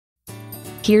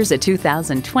Here's a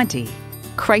 2020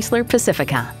 Chrysler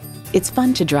Pacifica. It's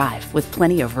fun to drive with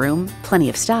plenty of room, plenty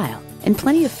of style, and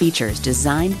plenty of features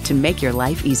designed to make your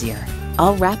life easier,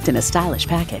 all wrapped in a stylish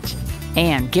package.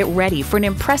 And get ready for an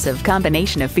impressive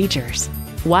combination of features: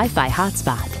 Wi-Fi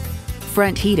hotspot,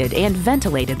 front heated and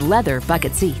ventilated leather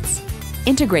bucket seats,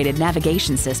 integrated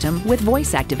navigation system with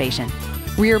voice activation,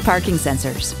 rear parking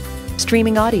sensors,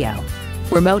 streaming audio,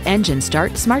 remote engine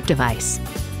start smart device,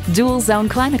 dual zone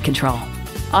climate control,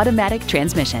 automatic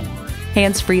transmission,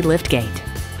 hands-free liftgate,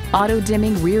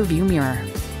 auto-dimming rear view mirror,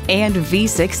 and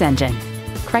V6 engine.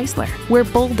 Chrysler, where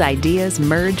bold ideas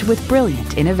merge with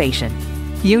brilliant innovation.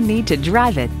 You need to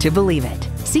drive it to believe it.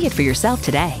 See it for yourself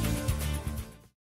today.